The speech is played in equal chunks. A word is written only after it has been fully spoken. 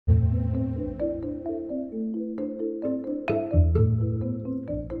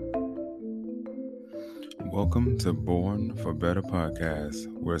Welcome to Born for Better podcast,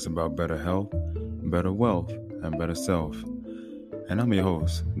 where it's about better health, better wealth, and better self. And I'm your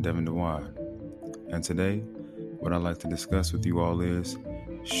host, Devin DeWine. And today, what I'd like to discuss with you all is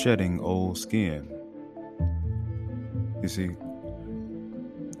shedding old skin. You see,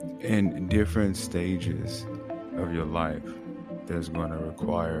 in different stages of your life, there's going to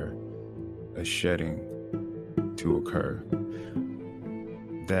require a shedding to occur.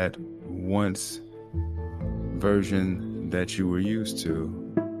 That once version that you were used to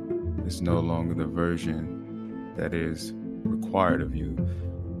is no longer the version that is required of you.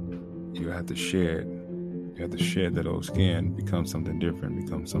 You have to shed. You have to shed that old skin, become something different,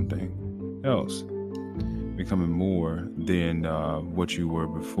 become something else, becoming more than what you were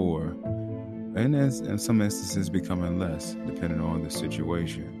before, and in some instances becoming less, depending on the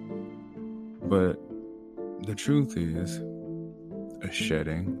situation. But the truth is, a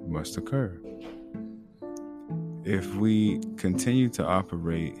shedding must occur. If we continue to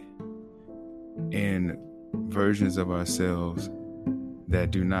operate in versions of ourselves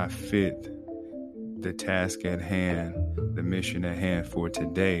that do not fit the task at hand, the mission at hand for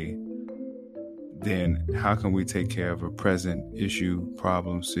today, then how can we take care of a present issue,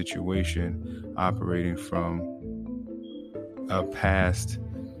 problem, situation operating from a past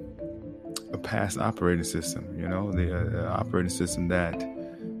operating system, the operating system that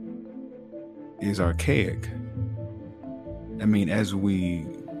is archaic? I mean, as we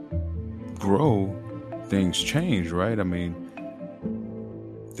grow, things change, right? I mean,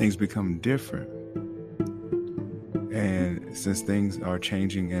 things become different. And since things are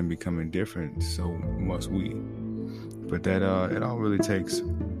changing and becoming different, so must we. But that it all really takes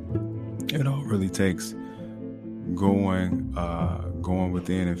going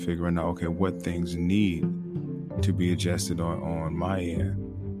within and figuring out, okay, what things need to be adjusted on my end.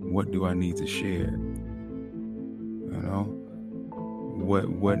 What do I need to shed?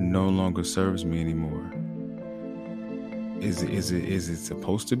 What no longer serves me anymore? Is it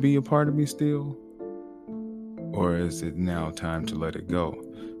supposed to be a part of me still? Or is it now time to let it go?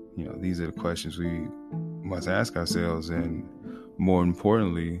 These are the questions we must ask ourselves. And more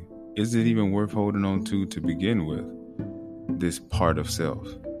importantly, is it even worth holding on to begin with? This part of self.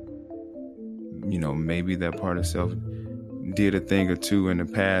 Maybe that part of self did a thing or two in the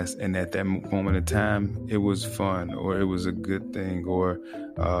past, and at that moment in time, it was fun, or it was a good thing, or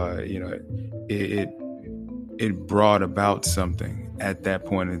it brought about something at that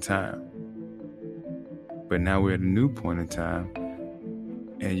point in time. But now we're at a new point in time,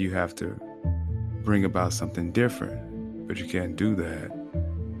 and you have to bring about something different. But you can't do that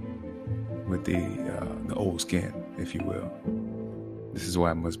with the old skin, if you will. This is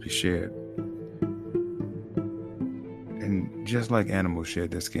why it must be shed. And just like animals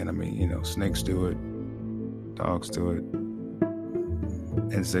shed their skin, snakes do it, dogs do it,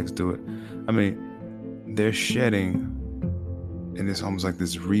 insects do it. They're shedding, and it's almost like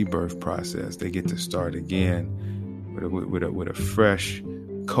this rebirth process. They get to start again with a fresh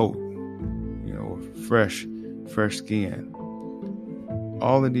coat, fresh skin.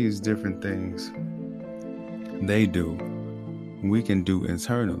 All of these different things they do, we can do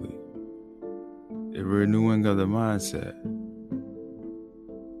internally. A renewing of the mindset.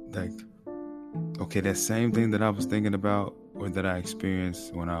 Like, okay, that same thing that I was thinking about or that I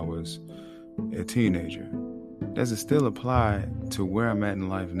experienced when I was a teenager, does it still apply to where I'm at in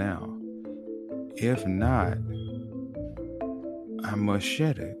life now? If not, I must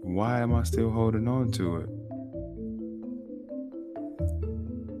shed it. Why am I still holding on to it?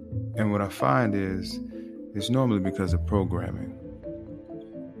 And what I find is, it's normally because of programming.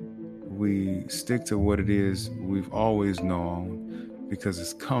 We stick to what it is we've always known because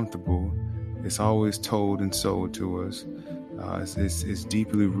it's comfortable. It's always told and sold to us. It's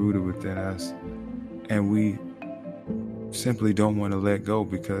deeply rooted within us. And we simply don't want to let go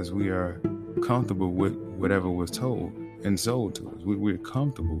because we are comfortable with whatever was told and sold to us. We're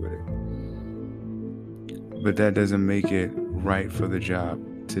comfortable with it. But that doesn't make it right for the job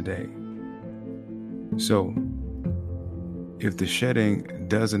today. So, if the shedding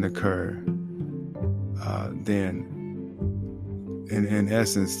doesn't occur, then in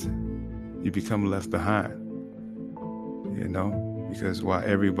essence, you become left behind, because while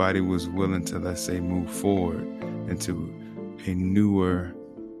everybody was willing to, let's say, move forward into a newer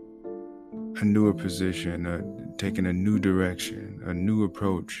position, taking a new direction, a new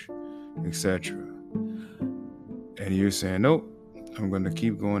approach, etc. And you're saying, nope, I'm going to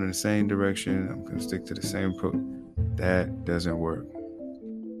keep going in the same direction. I'm going to stick to the same approach. That doesn't work.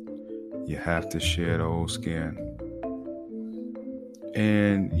 You have to shed old skin.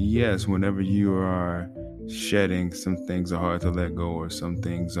 And yes, whenever you are shedding, some things are hard to let go, or some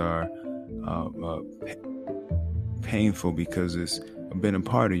things are painful because it's been a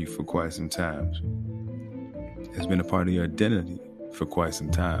part of you for quite some time. It's been a part of your identity for quite some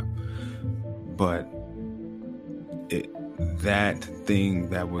time. But that thing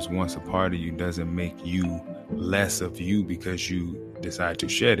that was once a part of you doesn't make you less of you because you decide to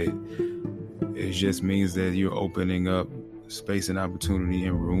shed it. It just means that you're opening up space and opportunity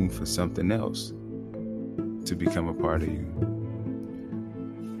and room for something else to become a part of you.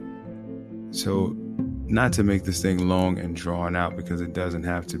 So, not to make this thing long and drawn out, because it doesn't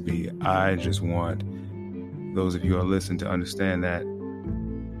have to be. I just want those of you who are listening to understand that,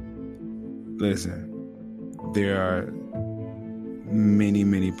 listen, there are many,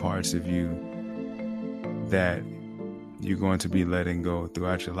 many parts of you that you're going to be letting go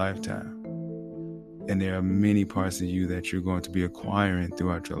throughout your lifetime. And there are many parts of you that you're going to be acquiring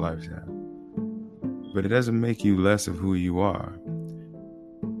throughout your lifetime. But it doesn't make you less of who you are.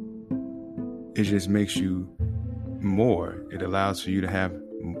 It just makes you more. It allows for you to have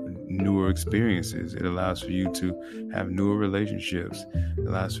newer experiences. It allows for you to have newer relationships. It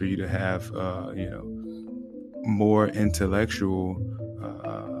allows for you to have, more intellectual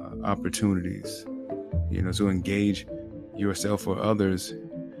opportunities, to engage yourself or others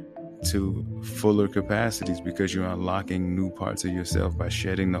to fuller capacities, because you're unlocking new parts of yourself. By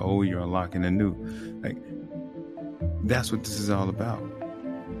shedding the old, you're unlocking the new. Like, that's what this is all about.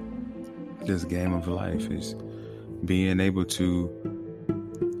 This game of life is being able to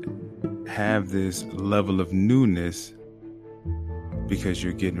have this level of newness because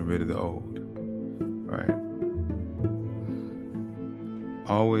you're getting rid of the old, right?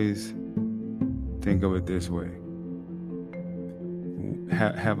 Always think of it this way.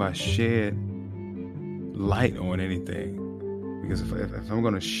 Have I shed light on anything? Because if I'm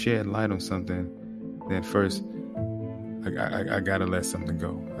going to shed light on something, then first I got to let something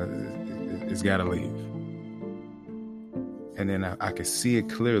go. It's got to leave. And then I can see it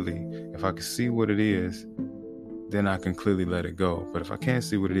clearly. If I can see what it is, then I can clearly let it go. But if I can't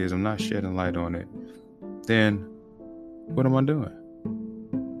see what it is, I'm not shedding light on it, then what am I doing?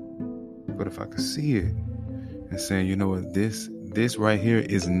 But if I can see it and saying, you know what, this right here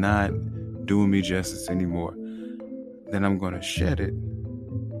is not doing me justice anymore, then I'm going to shed it,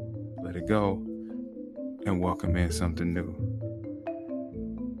 let it go, and welcome in something new.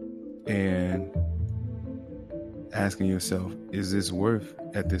 And asking yourself, is this worth,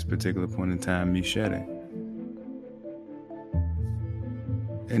 at this particular point in time, me shedding?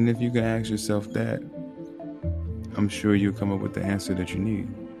 And if you can ask yourself that, I'm sure you'll come up with the answer that you need.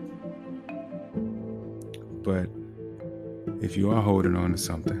 But if you are holding on to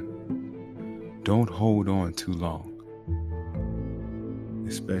something, don't hold on too long.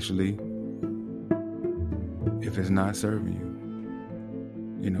 Especially if it's not serving you.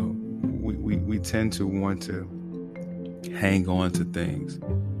 We tend to want to hang on to things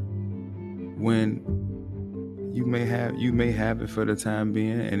when you may have it for the time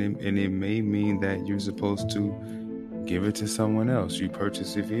being, and it may mean that you're supposed to give it to someone else. You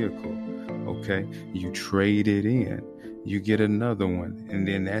purchase a vehicle, okay? You trade it in, you get another one, and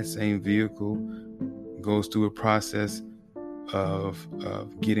then that same vehicle goes through a process of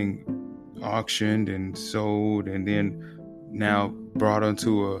getting auctioned and sold, and then now brought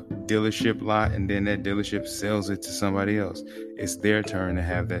onto a dealership lot, and then that dealership sells it to somebody else. It's their turn to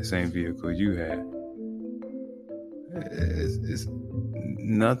have that same vehicle you had.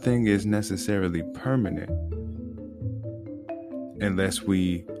 Nothing is necessarily permanent unless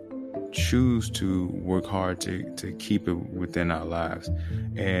we choose to work hard to keep it within our lives.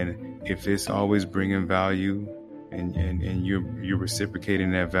 And if it's always bringing value and you're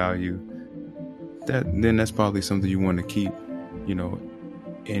reciprocating that value, then that's probably something you want to keep,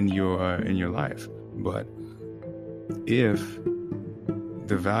 in your life. But if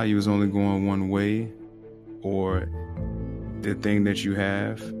the value is only going one way, or the thing that you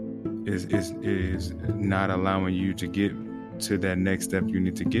have is not allowing you to get to that next step you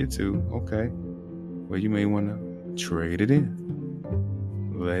need to get to, okay, well, you may want to trade it in,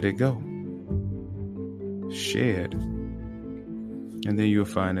 let it go, shed, and then you'll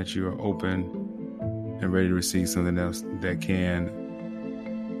find that you're open and ready to receive something else that can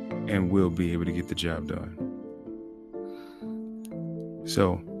and will be able to get the job done.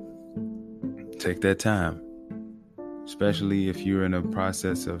 So take that time, especially if you're in a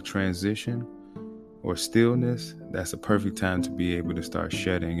process of transition or stillness. That's a perfect time to be able to start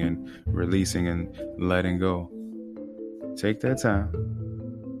shedding and releasing and letting go. Take that time.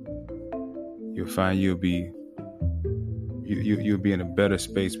 You'll find you'll be in a better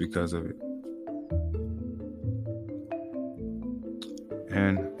space because of it.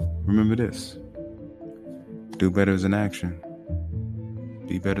 And remember this: do better as an action.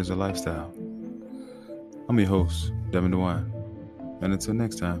 Be better as a lifestyle. I'm your host, Devin DeWine. And until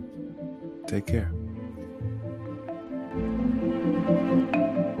next time, take care.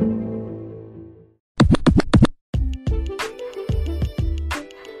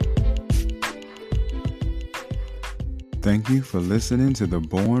 Thank you for listening to the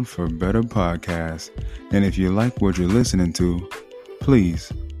Born for Better podcast. And if you like what you're listening to,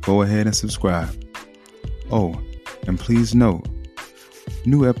 please go ahead and subscribe. Oh, and please note,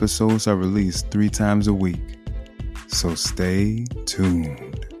 new episodes are released 3 times a week. So stay tuned.